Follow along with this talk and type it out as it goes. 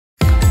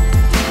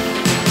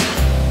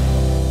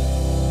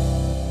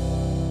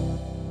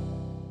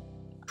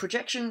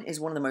Projection is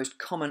one of the most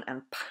common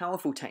and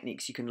powerful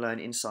techniques you can learn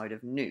inside of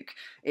Nuke.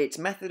 Its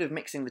method of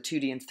mixing the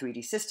 2D and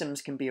 3D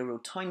systems can be a real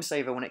time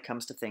saver when it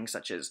comes to things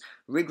such as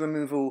rig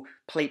removal,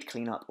 plate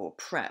cleanup, or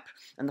prep.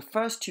 And the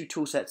first two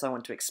toolsets I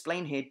want to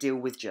explain here deal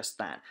with just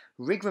that,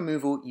 rig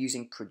removal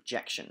using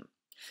projection.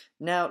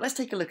 Now, let's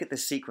take a look at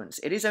this sequence.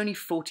 It is only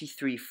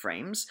 43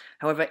 frames.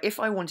 However,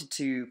 if I wanted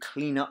to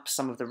clean up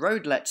some of the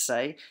road, let's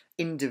say,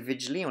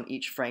 individually on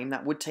each frame,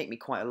 that would take me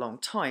quite a long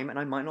time, and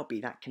I might not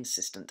be that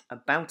consistent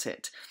about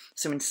it.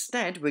 So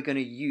instead, we're going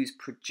to use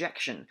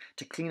projection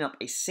to clean up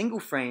a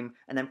single frame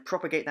and then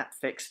propagate that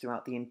fix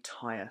throughout the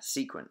entire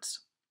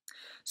sequence.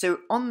 So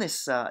on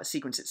this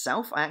sequence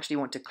itself, I actually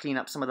want to clean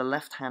up some of the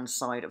left-hand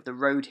side of the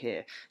road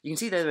here. You can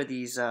see there are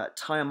these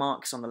tyre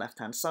marks on the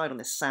left-hand side on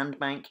this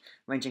sandbank,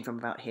 ranging from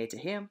about here to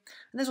here. And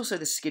there's also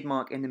the skid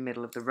mark in the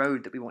middle of the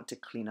road that we want to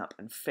clean up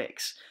and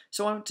fix.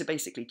 So I want to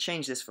basically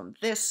change this from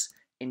this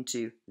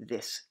into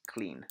this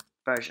clean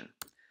version.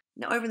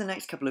 Now, over the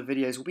next couple of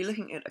videos, we'll be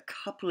looking at a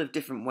couple of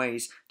different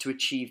ways to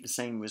achieve the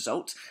same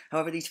result.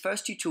 However, these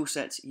first two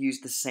toolsets use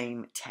the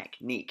same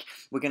technique.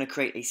 We're going to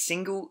create a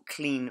single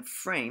clean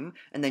frame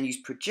and then use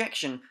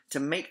projection to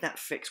make that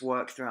fix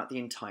work throughout the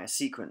entire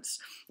sequence.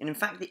 And in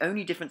fact, the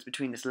only difference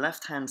between this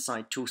left-hand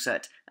side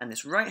toolset and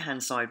this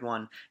right-hand side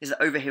one is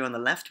that over here on the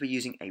left, we're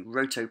using a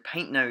roto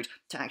paint node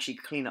to actually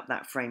clean up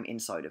that frame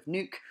inside of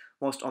Nuke,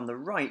 whilst on the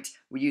right,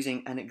 we're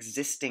using an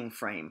existing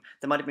frame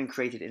that might have been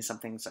created in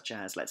something such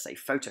as, let's say,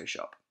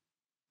 Photoshop.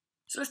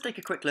 So let's take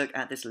a quick look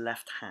at this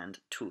left-hand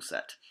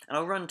toolset, and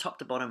I'll run top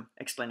to bottom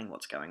explaining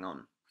what's going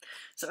on.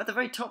 So at the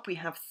very top, we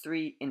have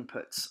three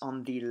inputs.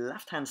 On the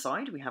left-hand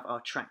side, we have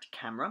our tracked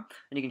camera,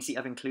 and you can see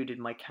I've included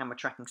my camera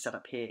tracking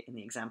setup here in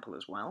the example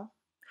as well.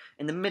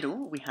 In the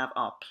middle, we have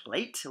our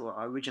plate, or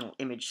our original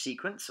image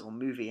sequence, or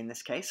movie in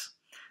this case.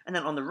 And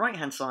then on the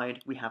right-hand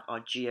side, we have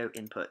our geo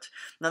input.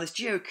 Now this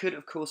geo could,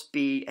 of course,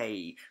 be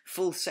a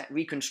full set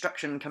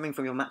reconstruction coming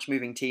from your match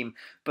moving team,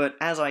 but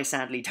as I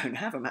sadly don't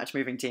have a match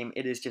moving team,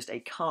 it is just a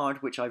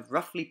card which I've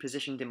roughly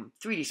positioned in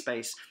 3D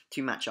space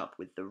to match up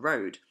with the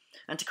road.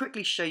 And to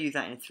quickly show you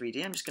that in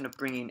 3D, I'm just going to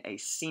bring in a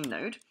scene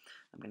node.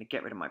 I'm going to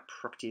get rid of my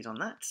properties on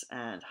that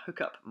and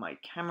hook up my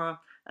camera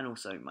and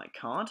also my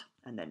card,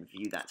 and then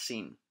view that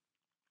scene.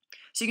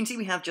 So you can see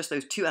we have just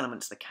those two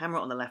elements, the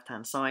camera on the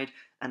left-hand side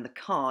and the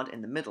card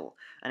in the middle.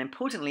 And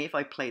importantly, if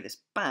I play this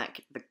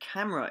back, the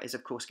camera is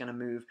of course going to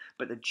move,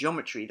 but the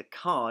geometry, the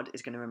card,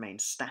 is going to remain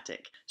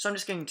static. So I'm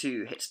just going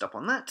to hit stop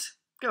on that,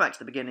 go back to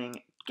the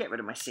beginning, get rid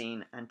of my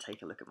scene, and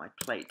take a look at my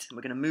plate. And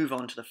we're going to move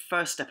on to the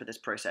first step of this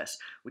process,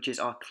 which is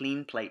our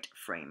clean plate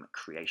frame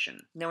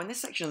creation. Now in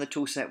this section of the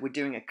toolset, we're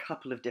doing a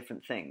couple of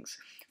different things.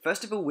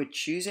 First of all, we're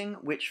choosing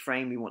which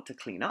frame we want to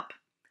clean up.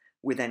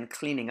 We're then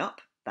cleaning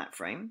up that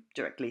frame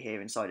directly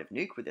here inside of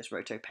Nuke with this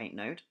roto paint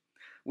node.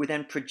 We're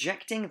then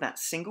projecting that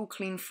single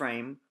clean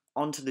frame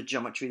onto the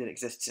geometry that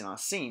exists in our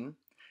scene,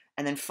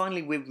 and then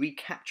finally we're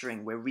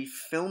recapturing, we're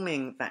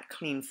refilming that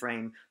clean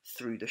frame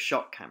through the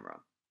shot camera.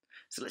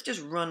 So let's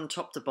just run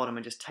top to bottom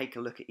and just take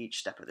a look at each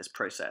step of this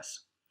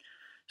process.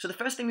 So the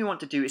first thing we want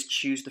to do is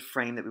choose the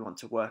frame that we want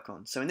to work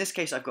on. So in this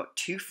case I've got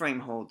two frame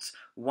holds,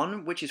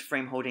 one which is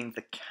frame holding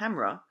the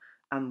camera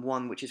and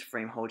one which is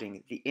frame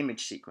holding the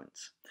image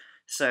sequence.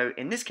 So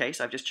in this case,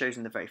 I've just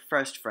chosen the very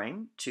first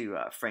frame to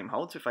frame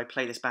hold. So if I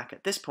play this back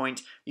at this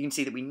point, you can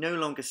see that we no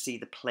longer see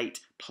the plate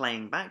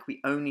playing back.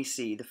 We only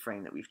see the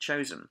frame that we've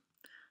chosen.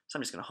 So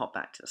I'm just going to hop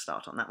back to the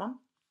start on that one.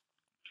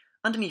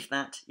 Underneath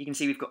that, you can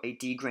see we've got a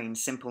degrain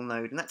simple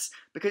node, and that's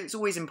because it's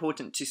always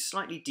important to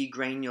slightly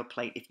degrain your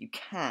plate if you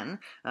can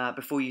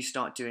before you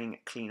start doing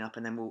cleanup,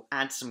 and then we'll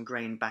add some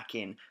grain back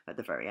in at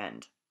the very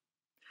end.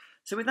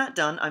 So with that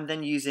done, I'm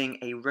then using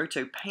a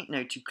roto paint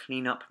node to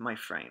clean up my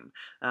frame.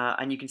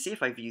 And you can see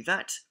if I view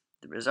that,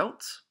 the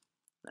results.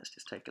 Let's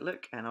just take a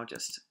look, and I'll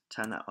just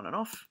turn that on and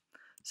off.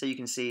 So you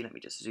can see, let me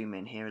just zoom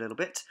in here a little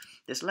bit.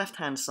 This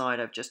left-hand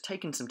side, I've just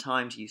taken some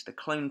time to use the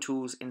clone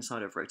tools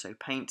inside of roto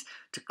paint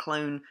to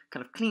clone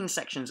kind of clean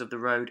sections of the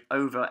road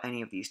over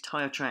any of these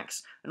tire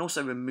tracks, and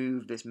also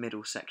remove this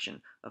middle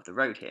section of the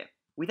road here.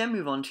 We then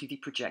move on to the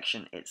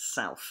projection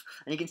itself,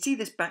 and you can see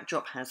this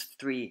backdrop has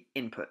three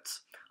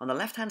inputs. On the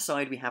left-hand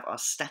side, we have our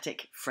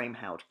static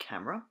frame-held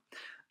camera.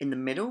 In the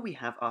middle, we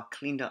have our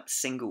cleaned up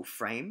single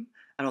frame,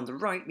 and on the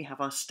right, we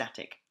have our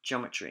static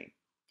geometry.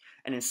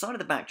 And inside of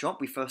the backdrop,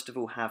 we first of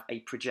all have a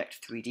project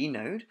 3D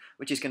node,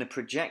 which is going to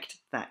project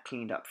that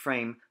cleaned up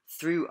frame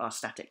through our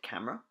static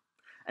camera.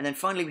 And then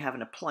finally, we have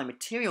an apply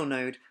material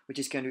node, which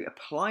is going to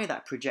apply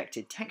that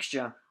projected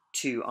texture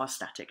to our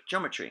static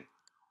geometry.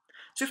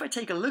 So if I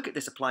take a look at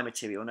this apply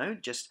material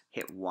node, just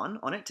hit 1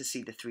 on it to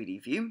see the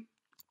 3D view,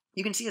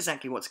 you can see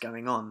exactly what's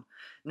going on.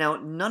 Now,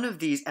 none of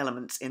these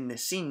elements in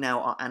this scene now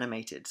are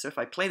animated, so if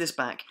I play this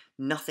back,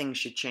 nothing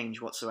should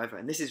change whatsoever,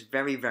 and this is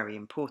very, very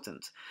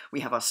important. We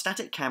have our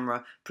static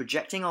camera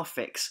projecting our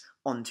fix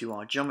onto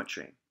our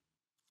geometry.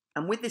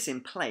 And with this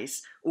in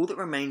place, all that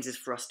remains is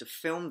for us to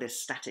film this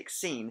static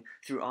scene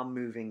through our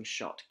moving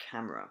shot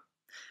camera.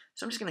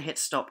 So I'm just going to hit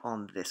stop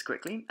on this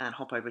quickly and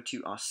hop over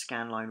to our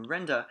scanline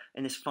render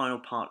in this final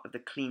part of the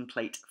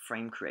CleanPlate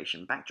frame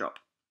creation backdrop.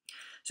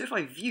 So if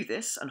I view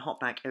this and hop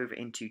back over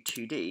into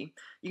 2D,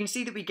 you can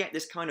see that we get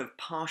this kind of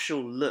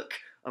partial look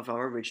of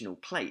our original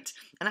plate.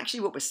 And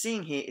actually what we're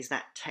seeing here is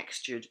that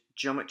textured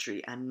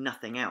geometry and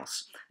nothing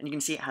else. And you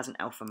can see it has an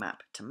alpha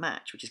map to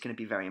match, which is going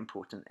to be very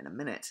important in a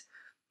minute.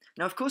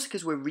 Now, of course,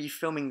 because we're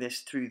refilming this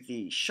through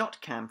the shot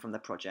cam from the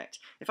project,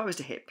 if I was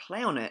to hit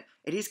play on it,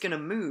 it is going to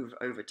move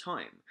over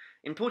time.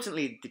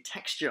 Importantly, the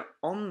texture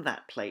on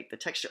that plate, the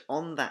texture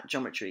on that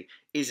geometry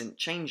isn't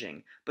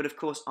changing, but of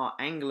course our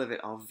angle of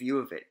it, our view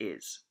of it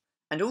is.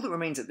 And all that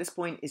remains at this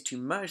point is to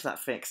merge that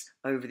fix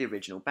over the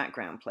original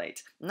background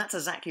plate, and that's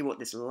exactly what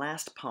this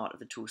last part of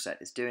the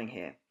toolset is doing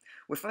here.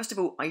 We're first of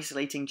all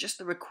isolating just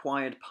the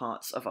required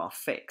parts of our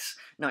fix.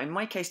 Now in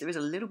my case there is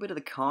a little bit of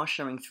the car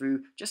showing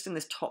through just in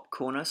this top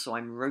corner, so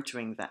I'm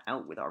rotoring that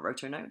out with our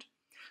roto node.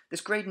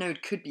 This grade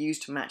node could be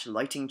used to match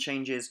lighting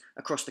changes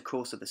across the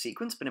course of the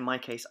sequence, but in my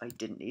case I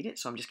didn't need it,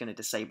 so I'm just going to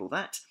disable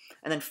that.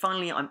 And then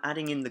finally I'm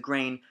adding in the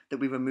grain that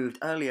we removed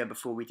earlier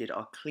before we did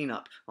our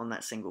cleanup on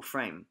that single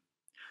frame.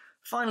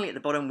 Finally at the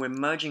bottom we're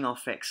merging our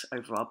fix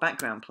over our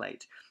background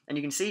plate, and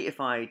you can see if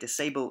I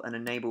disable and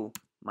enable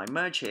my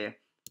merge here,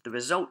 the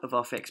result of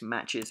our fix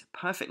matches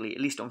perfectly,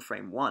 at least on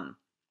frame 1.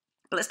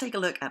 But let's take a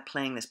look at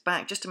playing this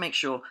back just to make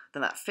sure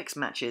that that fix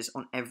matches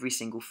on every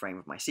single frame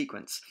of my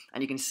sequence.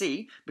 And you can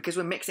see, because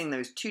we're mixing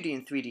those 2D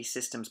and 3D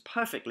systems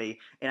perfectly,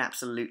 it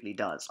absolutely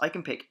does. I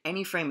can pick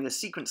any frame of the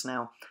sequence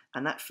now,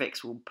 and that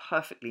fix will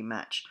perfectly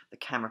match the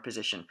camera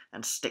position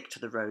and stick to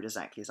the road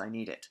exactly as I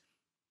need it.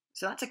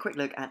 So that's a quick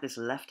look at this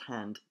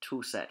left-hand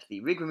toolset, the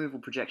rig removal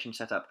projection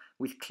setup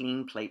with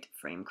CleanPlate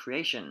frame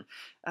creation.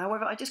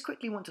 However, I just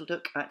quickly want to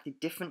look at the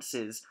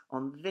differences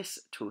on this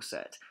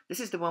toolset. This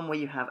is the one where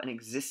you have an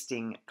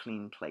existing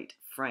CleanPlate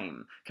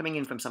frame, coming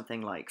in from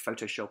something like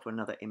Photoshop or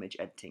another image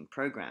editing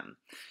program.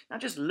 Now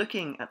just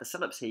looking at the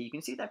setups here, you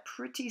can see they're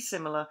pretty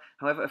similar.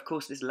 However, of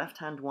course, this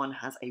left-hand one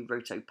has a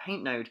roto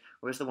paint node,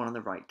 whereas the one on the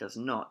right does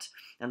not.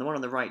 And the one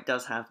on the right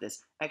does have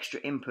this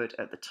extra input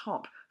at the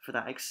top for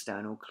that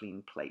external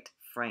CleanPlate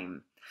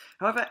frame.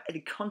 However, the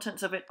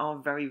contents of it are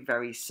very,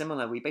 very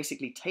similar. We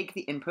basically take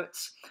the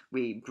inputs,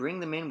 we bring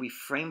them in, we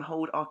frame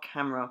hold our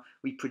camera,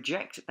 we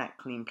project that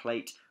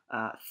CleanPlate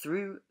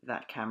through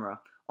that camera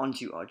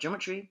onto our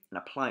geometry and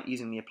apply it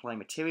using the apply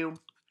material.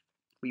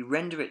 We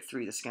render it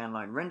through the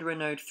scanline renderer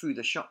node, through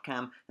the shot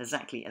cam,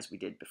 exactly as we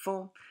did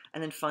before,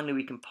 and then finally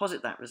we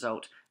composite that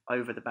result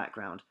over the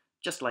background,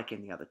 just like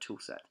in the other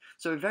toolset.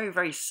 So a very,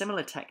 very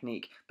similar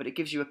technique, but it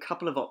gives you a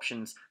couple of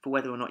options for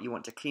whether or not you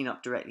want to clean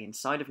up directly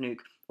inside of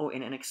Nuke or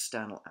in an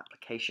external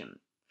application.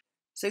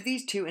 So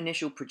these two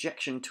initial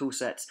projection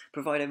toolsets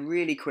provide a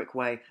really quick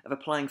way of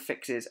applying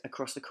fixes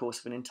across the course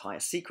of an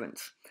entire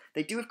sequence.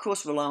 They do of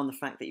course rely on the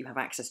fact that you have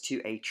access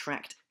to a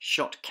tracked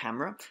shot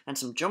camera and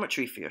some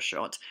geometry for your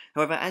shot.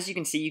 However, as you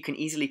can see, you can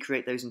easily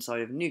create those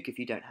inside of Nuke if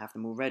you don't have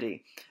them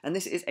already. And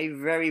this is a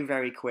very,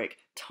 very quick,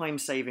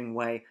 time-saving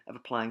way of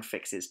applying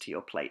fixes to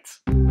your plates.